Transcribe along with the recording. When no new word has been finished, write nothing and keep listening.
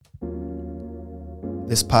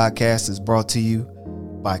This podcast is brought to you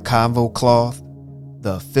by Convo Cloth,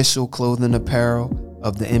 the official clothing apparel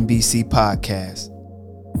of the NBC podcast.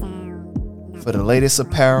 For the latest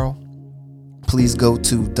apparel, please go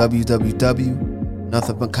to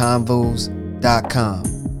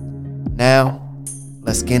www.nothingbutconvos.com. Now,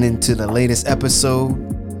 let's get into the latest episode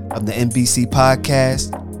of the NBC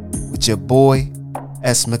podcast with your boy,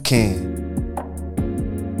 S. McCann.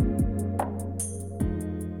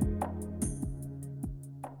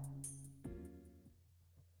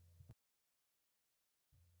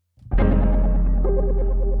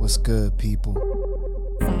 What's good, people?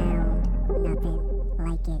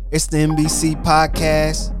 It's the NBC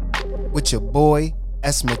podcast with your boy,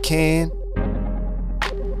 S. McCann.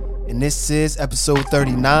 And this is episode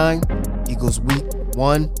 39, Eagles Week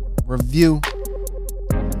 1 review.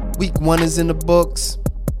 Week 1 is in the books.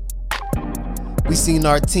 We seen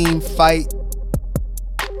our team fight,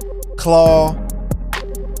 claw,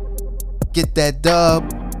 get that dub.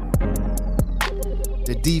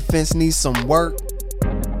 The defense needs some work.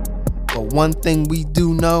 But one thing we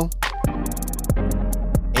do know,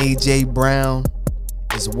 A.J. Brown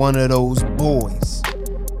is one of those boys.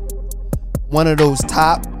 One of those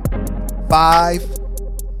top 5,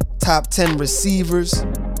 top 10 receivers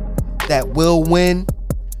that will win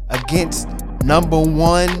against number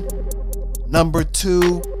 1, number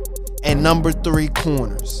 2, and number 3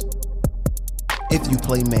 corners if you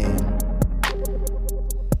play man.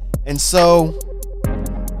 And so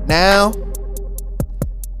now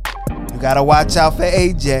you gotta watch out for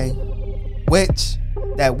AJ, which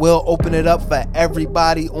that will open it up for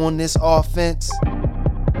everybody on this offense.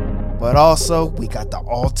 But also, we got the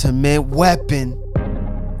ultimate weapon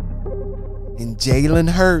in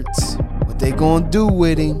Jalen Hurts. What they gonna do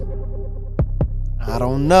with him, I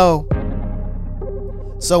don't know.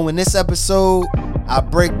 So in this episode, I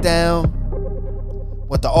break down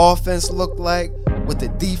what the offense looked like, what the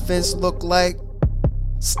defense looked like,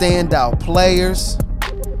 standout players,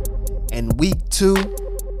 and week 2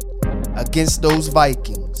 against those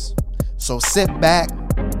Vikings. So sit back,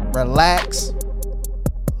 relax,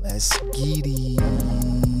 let's get it.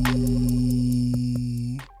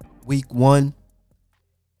 Week 1,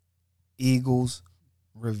 Eagles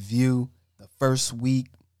review the first week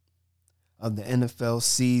of the NFL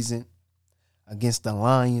season against the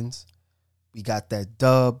Lions. We got that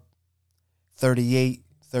dub,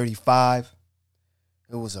 38-35.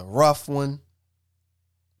 It was a rough one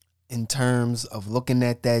in terms of looking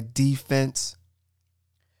at that defense,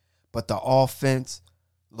 but the offense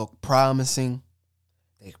looked promising.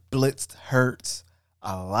 They blitzed Hurts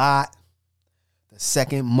a lot, the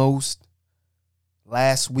second most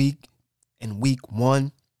last week in week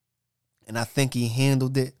 1, and I think he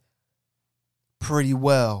handled it pretty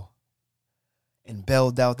well and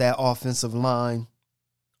bailed out that offensive line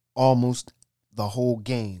almost the whole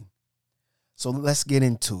game. So let's get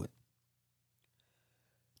into it.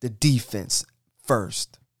 The defense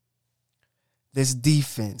first. This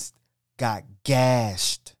defense got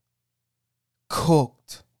gashed,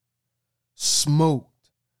 cooked, smoked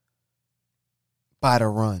by the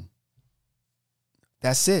run.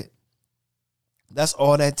 That's it. That's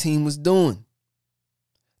all that team was doing.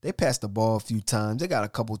 They passed the ball a few times. They got a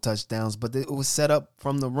couple touchdowns, but it was set up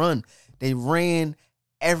from the run. They ran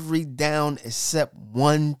every down except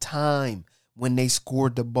one time when they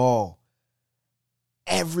scored the ball.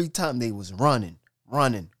 Every time they was running.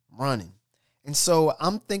 And so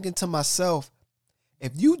I'm thinking to myself,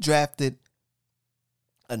 if you drafted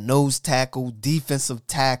a nose tackle, defensive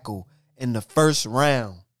tackle in the first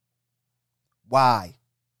round, why?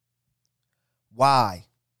 Why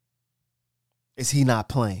is he not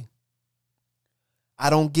playing? I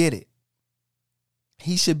don't get it.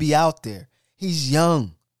 He should be out there. He's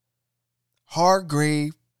young.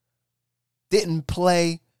 Hargrave didn't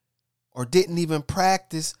play or didn't even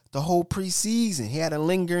practice the whole preseason. He had a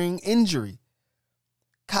lingering injury.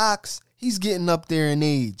 Cox, he's getting up there in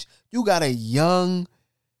age. You got a young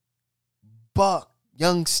buck,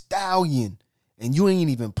 young stallion, and you ain't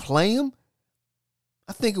even play him?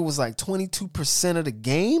 I think it was like 22% of the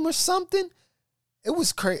game or something. It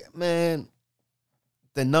was crazy. Man,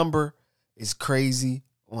 the number is crazy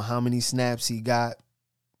on how many snaps he got.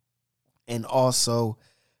 And also,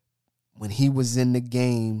 when he was in the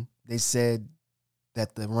game, they said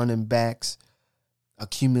that the running backs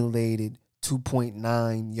accumulated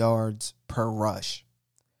 2.9 yards per rush.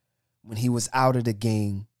 When he was out of the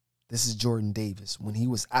game, this is Jordan Davis. When he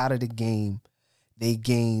was out of the game, they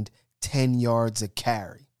gained 10 yards a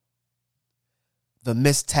carry. The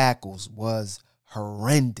missed tackles was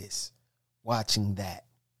horrendous watching that.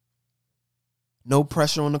 No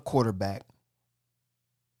pressure on the quarterback.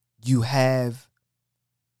 you have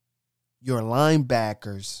your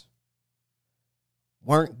linebackers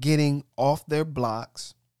weren't getting off their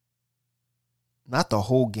blocks. Not the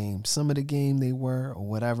whole game. Some of the game they were or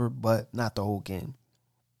whatever, but not the whole game.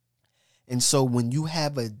 And so when you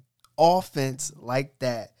have an offense like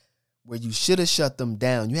that, where you should have shut them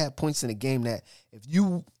down, you had points in the game that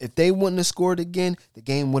if they wouldn't have scored again, the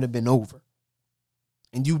game would have been over.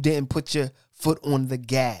 And you didn't put your foot on the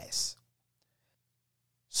gas.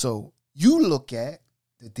 So you look at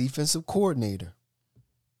the defensive coordinator,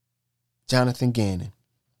 Jonathan Gannon.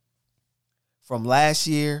 From last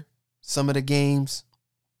year, some of the games,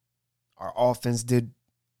 our offense did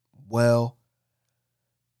well.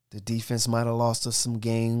 The defense might have lost us some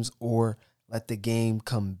games or let the game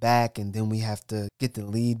come back and then we have to get the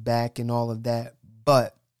lead back and all of that.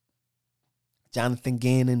 But Jonathan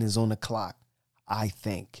Gannon is on the clock, I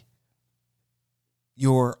think.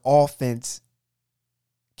 Your offense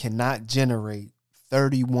cannot generate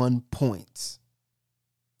 31 points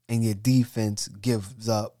and your defense gives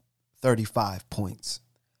up 35 points.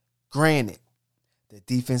 Granted, the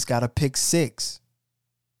defense got a pick 6.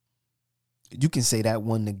 You can say that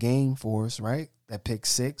won the game for us, right? That pick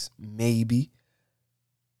 6, maybe.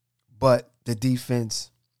 But the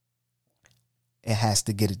defense, it has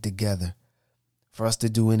to get it together for us to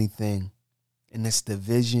do anything in this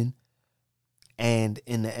division and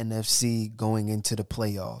in the NFC going into the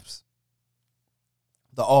playoffs.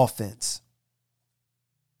 The offense.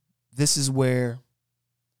 This is where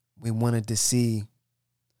we wanted to see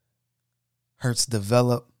Hurts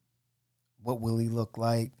develop. What will he look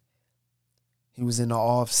like? He was in the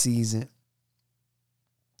off season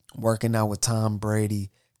working out with Tom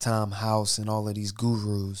Brady, Tom House, and all of these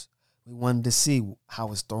gurus. We wanted to see how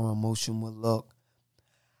his throwing motion would look.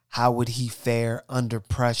 How would he fare under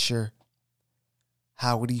pressure?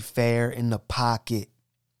 How would he fare in the pocket?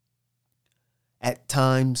 At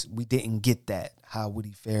times, we didn't get that. How would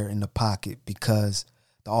he fare in the pocket? Because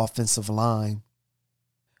the offensive line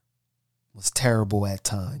was terrible at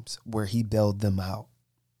times where he bailed them out.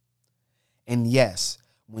 And yes,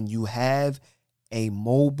 when you have a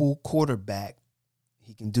mobile quarterback,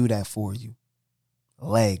 he can do that for you.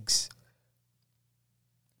 Legs.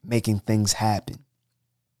 Making things happen.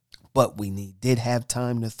 But when he did have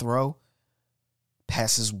time to throw,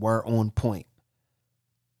 passes were on point.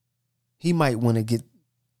 He might want to get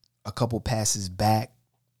a couple passes back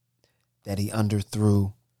that he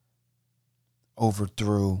underthrew,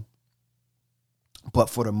 overthrew. But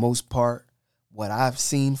for the most part, what I've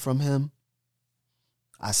seen from him,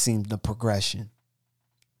 I've seen the progression.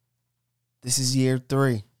 This is year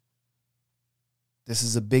 3. This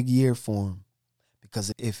is a big year for him.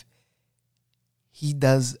 Because if he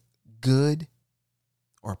does good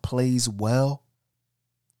or plays well,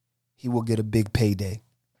 he will get a big payday.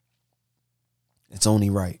 It's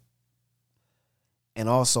only right. And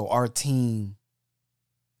also, our team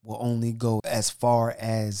will only go as far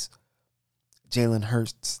as Jalen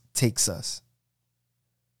Hurts takes us.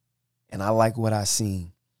 And I like what I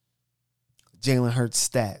seen. Jalen Hurts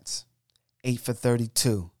stats: 8 for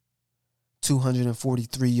 32,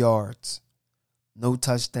 243 yards, no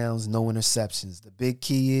touchdowns, no interceptions. The big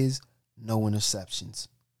key is no interceptions.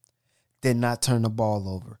 Did not turn the ball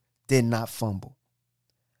over. Did not fumble.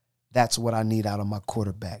 That's what I need out of my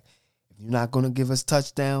quarterback. If you're not going to give us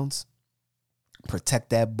touchdowns,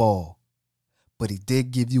 protect that ball. But he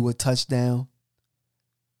did give you a touchdown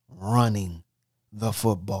running the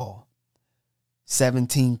football.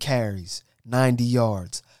 17 carries, 90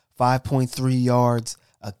 yards, 5.3 yards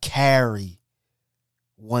a carry,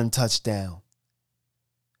 1 touchdown.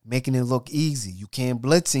 Making it look easy. You can't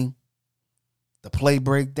blitz him. The play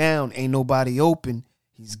breakdown, ain't nobody open.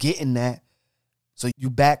 He's getting that. So you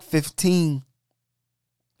back 15.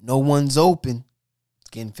 No one's open. It's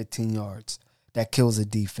getting 15 yards. That kills a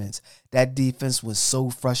defense. That defense was so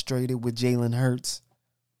frustrated with Jalen Hurts.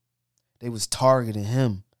 They was targeting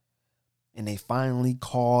him. And they finally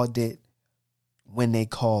called it when they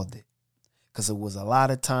called it. Because it was a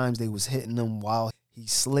lot of times they was hitting him while he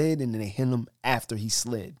slid and then they hit him after he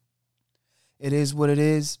slid. It is what it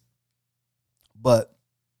is. But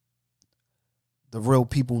the real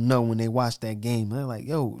people know when they watch that game. They're like,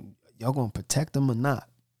 yo, y'all going to protect him or not?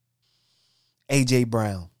 A.J.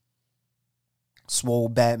 Brown. Swole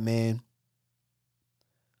Batman.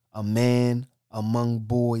 A man among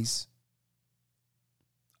boys.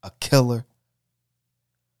 A killer.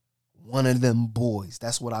 One of them boys.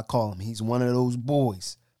 That's what I call him. He's one of those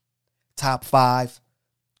boys. Top 5,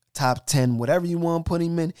 top 10, whatever you want to put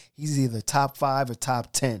him in. He's either top 5 or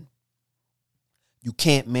top 10. You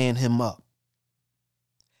can't man him up.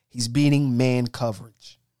 He's beating man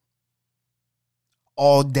coverage.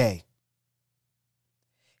 all day.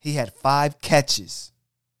 He had 5 catches,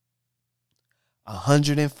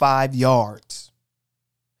 105 yards.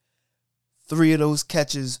 3 of those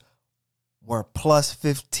catches were plus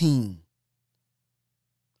 15.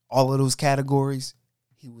 All of those categories,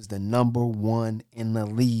 he was the number 1 in the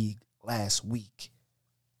league last week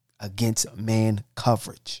against man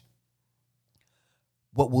coverage.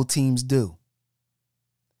 What will teams do?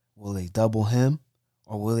 Will they double him,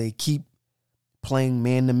 or will they keep playing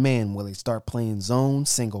man-to-man? Will they start playing zone,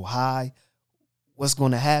 single high? What's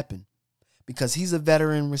going to happen? Because he's a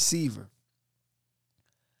veteran receiver.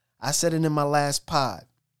 I said it in my last pod.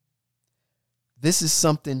 This is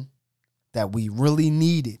something that we really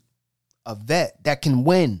needed. A vet that can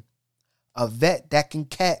win. A vet that can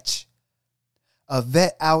catch. A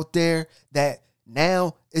vet out there that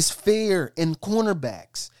now is fear in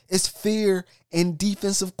cornerbacks. It's fear in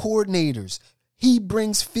defensive coordinators. He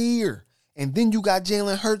brings fear. And then you got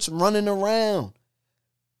Jalen Hurts running around.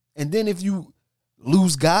 And then if you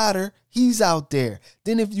lose Goddard, he's out there.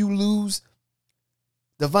 Then if you lose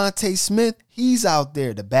Devontae Smith, he's out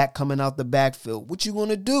there. The back coming out the backfield. What you going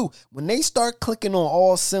to do? When they start clicking on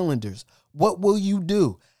all cylinders, what will you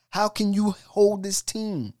do? How can you hold this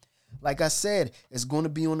team? Like I said, it's going to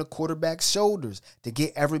be on the quarterback's shoulders to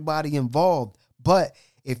get everybody involved. But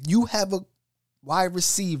if you have a wide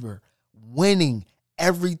receiver winning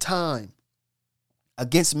every time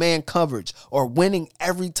against man coverage, or winning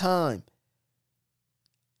every time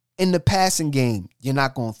in the passing game, you're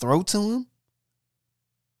not going to throw to him?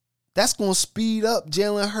 That's going to speed up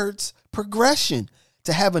Jalen Hurts' progression.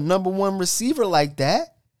 To have a number 1 receiver like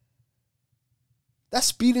that, that's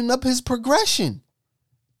speeding up his progression.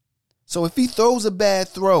 So if he throws a bad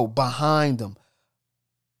throw behind him,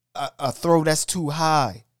 a throw that's too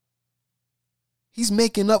high, he's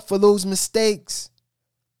making up for those mistakes.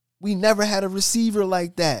 We never had a receiver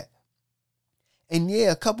like that. And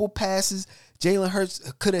yeah, a couple passes, Jalen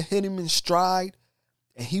Hurts could have hit him in stride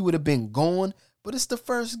and he would have been gone. But it's the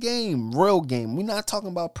first game, real game. We're not talking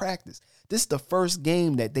about practice. This is the first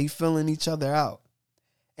game that they filling each other out.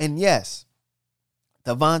 And yes,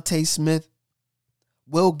 Devontae Smith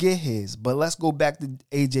will get his. But let's go back to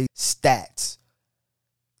AJ's stats.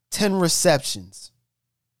 10 receptions.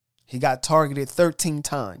 He got targeted 13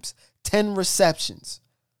 times. 10 receptions.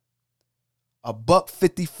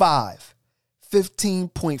 $155.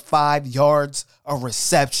 15.5 yards a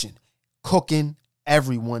reception. Cooking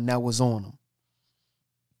everyone that was on him.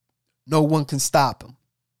 No one can stop him.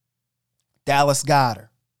 Dallas Goedert.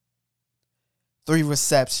 3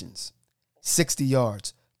 receptions. 60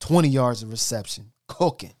 yards. 20 yards of reception.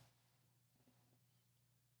 Cooking.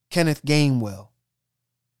 Kenneth Gainwell.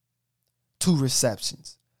 2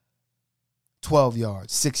 receptions. 12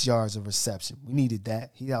 yards. 6 yards of reception. We needed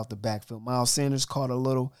that. He out the backfield. Miles Sanders caught a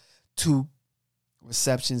little. 2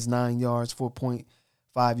 receptions. 9 yards.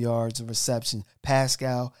 4.5 yards of reception.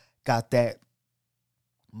 Pascal got that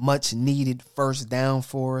much needed first down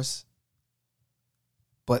for us.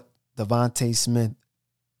 But Devontae Smith,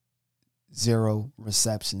 0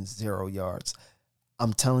 receptions, 0 yards.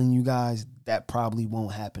 I'm telling you guys, that probably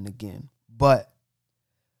won't happen again. But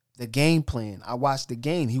the game plan, I watched the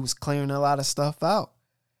game. He was clearing a lot of stuff out.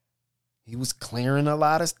 He was clearing a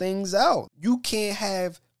lot of things out. You can't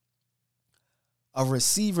have a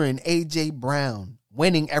receiver in A.J. Brown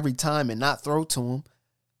winning every time and not throw to him.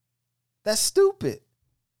 That's stupid.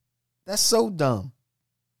 That's so dumb.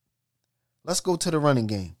 Let's go to the running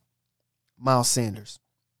game. Miles Sanders.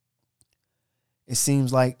 It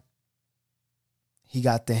seems like he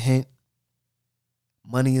got the hint.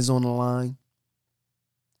 Money is on the line.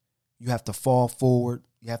 You have to fall forward.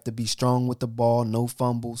 You have to be strong with the ball. No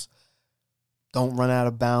fumbles. Don't run out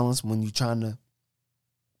of balance when you're trying to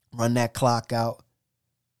run that clock out.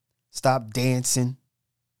 Stop dancing.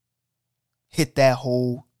 Hit that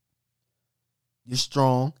hole. You're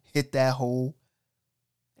strong. Hit that hole.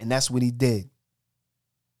 And that's what he did.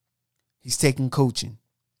 He's taking coaching.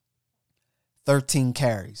 13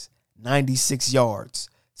 carries. 96 yards.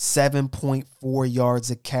 7.4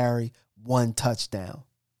 yards a carry. 1 touchdown.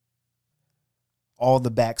 All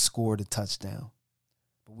the backs scored a touchdown.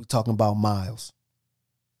 But we're talking about Miles.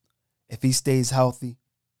 If he stays healthy,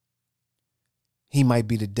 he might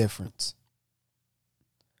be the difference.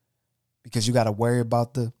 Because you got to worry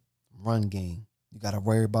about the run game. You got to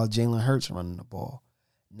worry about Jalen Hurts running the ball.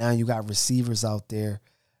 Now you got receivers out there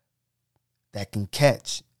that can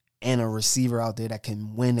catch, and a receiver out there that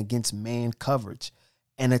can win against man coverage,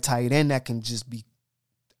 and a tight end that can just be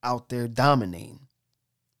out there dominating.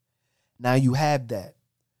 Now you have that.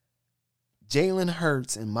 Jalen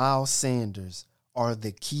Hurts and Miles Sanders are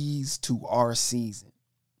the keys to our season.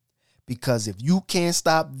 Because if you can't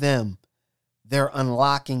stop them, they're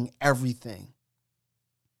unlocking everything.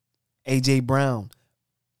 A.J. Brown,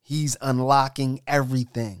 he's unlocking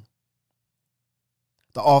everything.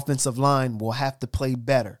 The offensive line will have to play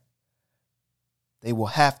better. They will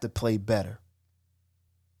have to play better.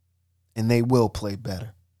 And they will play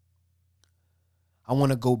better. I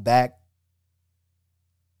want to go back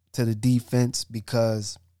to the defense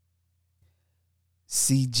because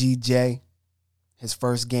CGJ, his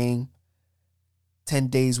first game, 10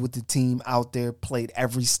 days with the team out there, played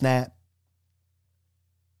every snap.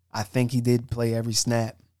 I think he did play every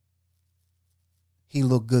snap. He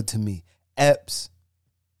looked good to me. Epps,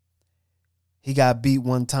 he got beat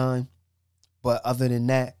one time, but other than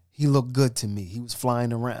that, he looked good to me. He was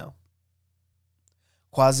flying around.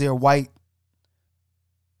 Quazir White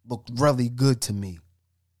looked really good to me.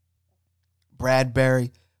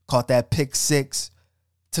 Bradbury caught that pick six,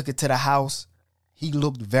 took it to the house. He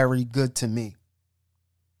looked very good to me.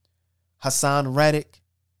 Hassan Reddick,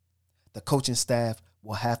 the coaching staff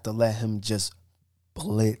will have to let him just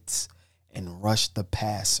blitz and rush the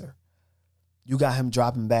passer. You got him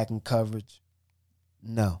dropping back in coverage?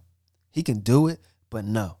 No. He can do it, but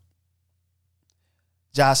no.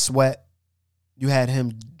 Josh Sweat, you had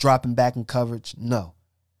him dropping back in coverage? No.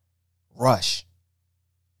 Rush.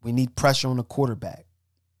 We need pressure on the quarterback.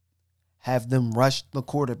 Have them rush the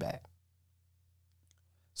quarterback.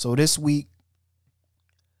 So this week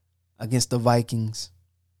against the Vikings,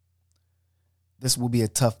 this will be a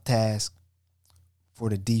tough task for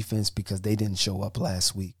the defense because they didn't show up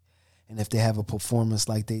last week. And if they have a performance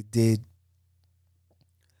like they did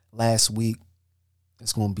last week,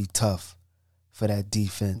 it's going to be tough for that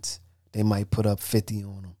defense. They might put up 50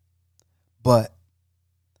 on them. But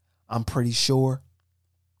I'm pretty sure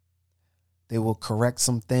they will correct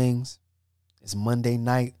some things. It's Monday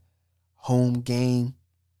night, home game.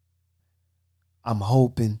 I'm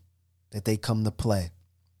hoping that they come to play.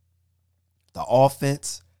 The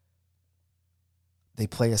offense, they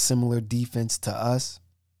play a similar defense to us.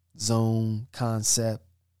 Zone, concept,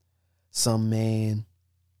 some man,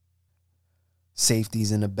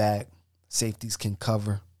 safeties in the back. Safeties can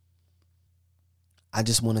cover. I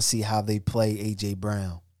just want to see how they play A.J.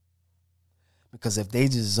 Brown. Because if they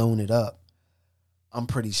just zone it up, I'm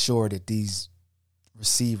pretty sure that these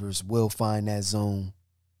receivers will find that zone,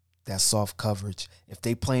 that soft coverage. If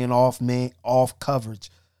they playing off coverage,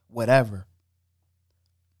 whatever,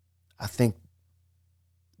 I think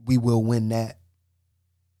we will win that.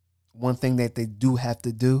 One thing that they do have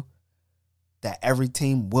to do, that every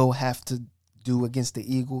team will have to do against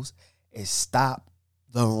the Eagles, is stop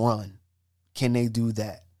the run. Can they do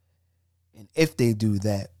that? And if they do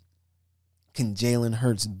that, can Jalen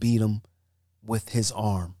Hurts beat them with his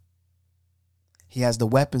arm? He has the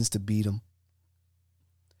weapons to beat him.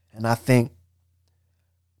 And I think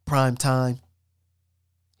prime time,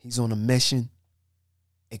 he's on a mission.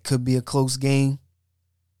 It could be a close game,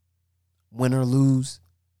 win or lose.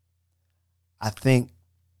 I think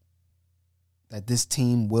that this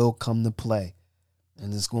team will come to play,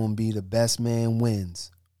 and it's going to be the best man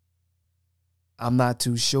wins. I'm not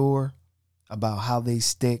too sure about how they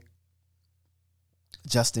stick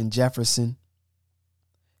Justin Jefferson,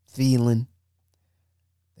 Thielen.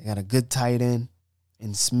 They got a good tight end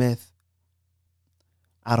in Smith.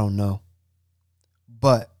 I don't know.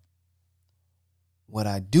 But what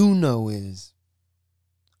I do know is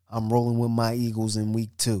I'm rolling with my Eagles in week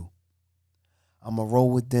 2. I'm going to roll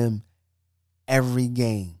with them every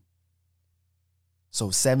game. So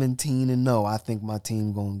 17-0, I think my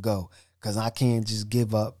team going to go. Because I can't just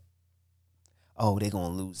give up, oh, they're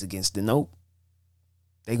going to lose against the nope.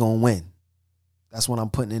 They're going to win. That's what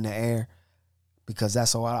I'm putting in the air because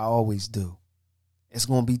that's what I always do. It's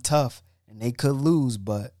going to be tough, and they could lose,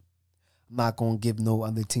 but I'm not going to give no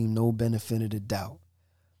other team no benefit of the doubt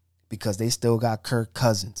because they still got Kirk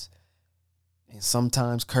Cousins. And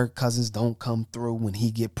sometimes Kirk Cousins don't come through when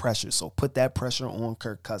he get pressure. So put that pressure on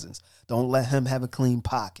Kirk Cousins. Don't let him have a clean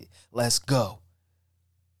pocket. Let's go.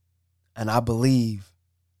 And I believe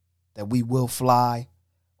that we will fly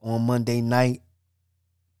on Monday night.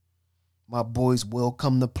 My boys will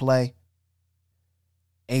come to play.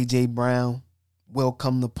 A.J. Brown will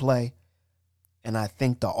come to play. And I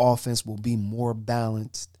think the offense will be more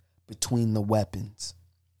balanced between the weapons.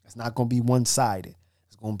 It's not going to be one-sided.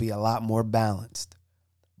 It's going to be a lot more balanced.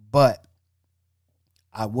 But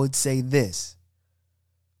I would say this.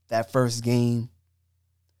 That first game,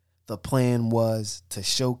 the plan was to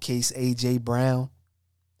showcase A.J. Brown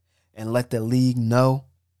and let the league know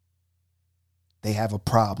they have a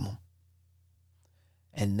problem.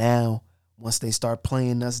 And now, once they start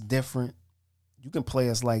playing us different, You can play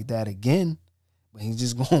us like that again, but he's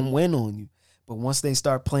just going to win on you. But once they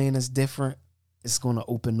start playing us different, it's going to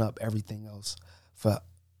open up everything else for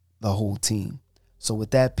the whole team. So with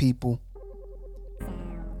that, people,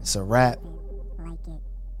 it's a wrap.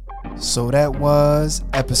 So that was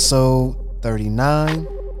episode 39,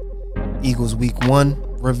 Eagles Week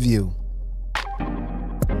 1 review.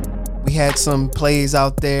 We had some plays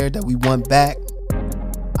out there that we want back.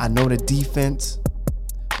 I know the defense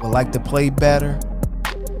would like to play better,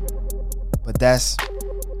 but that's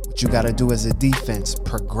what you got to do as a defense.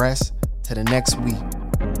 Progress to the next week.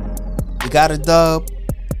 We got a dub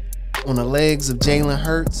on the legs of Jalen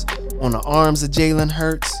Hurts, on the arms of Jalen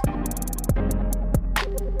Hurts,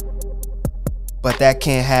 but that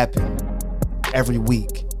can't happen every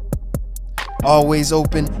week. Always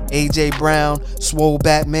open, A.J. Brown, Swole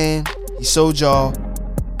Batman. He showed y'all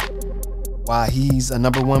why he's a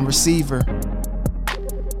number one receiver,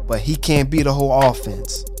 but he can't be the whole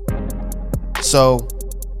offense. So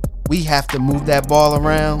we have to move that ball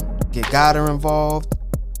around, get Goddard involved,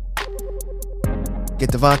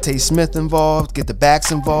 get Devontae Smith involved, get the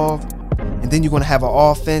backs involved, and then you're going to have an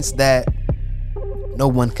offense that no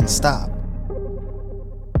one can stop.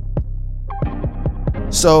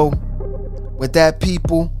 So with that,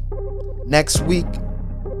 people, next week,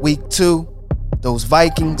 week 2, those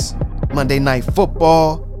Vikings, Monday Night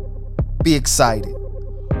Football, be excited.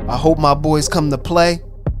 I hope my boys come to play,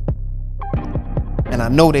 and I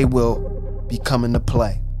know they will be coming to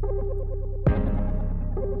play.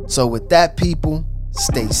 So with that, people,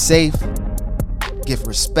 stay safe, give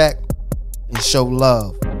respect, and show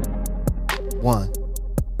love. 1.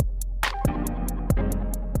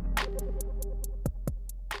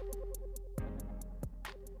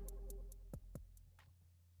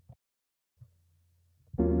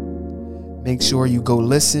 Make sure you go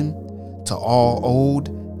listen to all old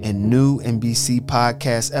and new NBC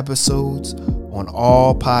podcast episodes on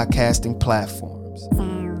all podcasting platforms.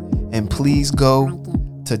 And please go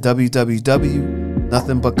to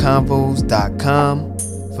www.nothingbutconvos.com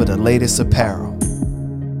for the latest apparel.